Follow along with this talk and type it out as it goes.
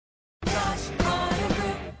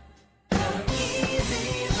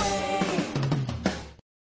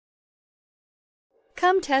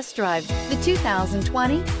Come test drive the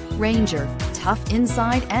 2020 Ranger. Tough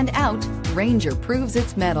inside and out, Ranger proves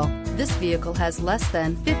its mettle. This vehicle has less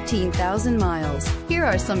than 15,000 miles. Here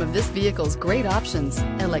are some of this vehicle's great options: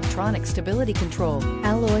 electronic stability control,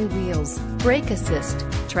 alloy wheels, brake assist,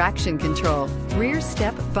 traction control, rear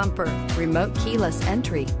step bumper, remote keyless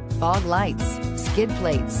entry, fog lights, skid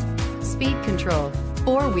plates, speed control,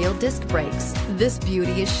 four-wheel disc brakes. This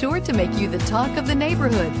beauty is sure to make you the talk of the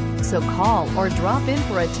neighborhood. So call or drop in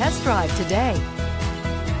for a test drive today.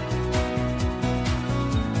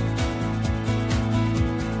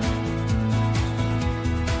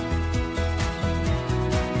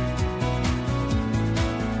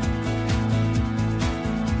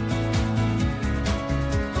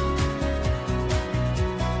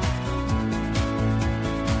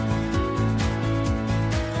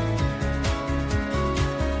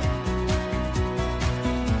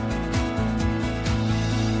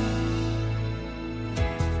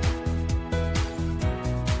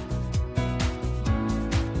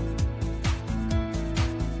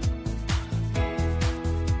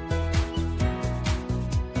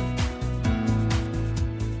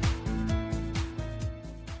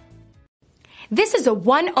 This is a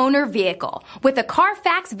one-owner vehicle with a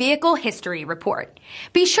Carfax Vehicle History Report.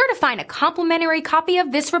 Be sure to find a complimentary copy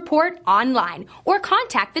of this report online or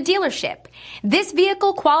contact the dealership. This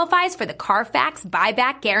vehicle qualifies for the Carfax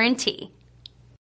Buyback Guarantee.